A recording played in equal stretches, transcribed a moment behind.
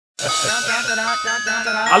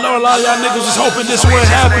I know a lot of y'all niggas was hoping this wouldn't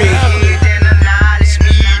happen,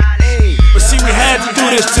 but see, we had to do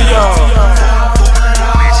this to y'all.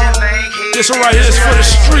 This one right here is for the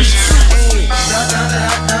streets.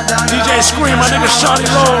 DJ Scream, my nigga Shawty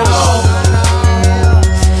low.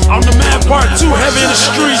 I'm the man part 2, heavy in the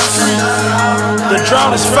streets. The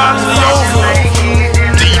drought is finally over.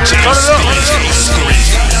 DJ Scream.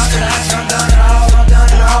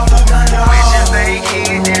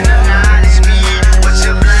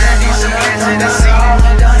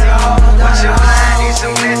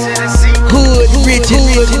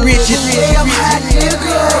 Say I'm hot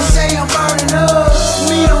nigga, say I'm burning up.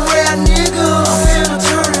 Me the real nigga, I'm finna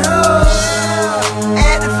turn it up.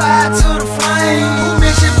 Add the fire to the flame. Who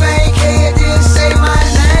mentioned Bankhead, didn't say my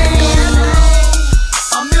name.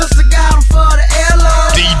 I'm Mr. Got him for the LO.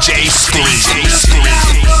 DJ Scream.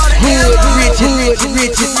 Hood Richard.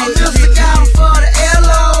 I'm Mr. Got him for the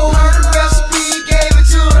LO. Heard the recipe, gave it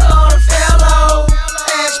to the other fellow.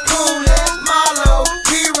 Ash Poon, Malo,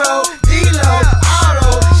 Hero, D-Lo.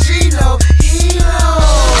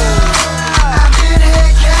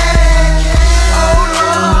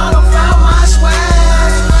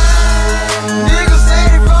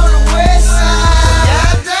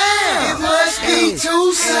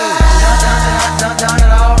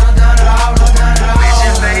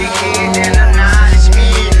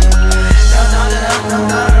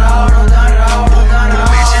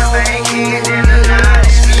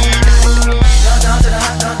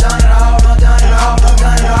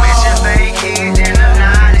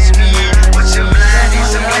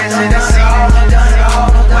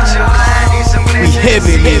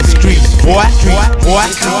 Heavy in the streets, boy.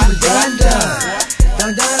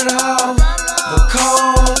 Done it all. The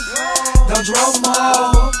cars, done drove them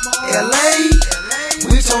all. LA,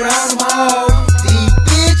 we tore down them all. These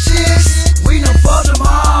bitches, we done fucked them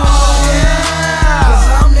all. Yeah, cause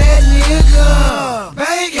I'm that nigga.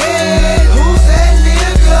 Bankhead, who's that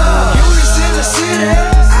nigga? Units in the city,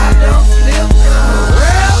 I done flipped them.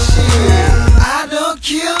 Real shit, I done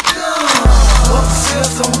killed them. Fuck the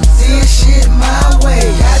system, did shit my way.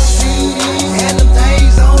 Got the CDs and them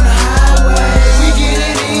things on the highway. We get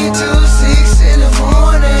it into 6 in the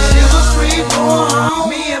morning. Silver Street born,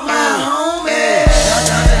 me and my homies.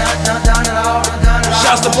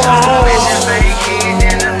 Shouts to Ball Home.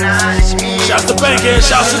 Shouts to Bankhead.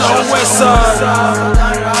 Shouts to the whole West Side.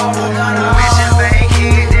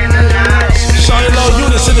 Shawty low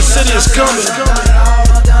units in the city is coming.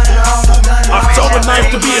 October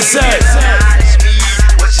 9th to be exact.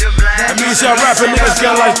 That means y'all rapping niggas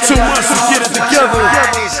got like 2 months to get it together.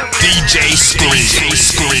 DJ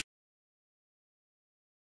Scream.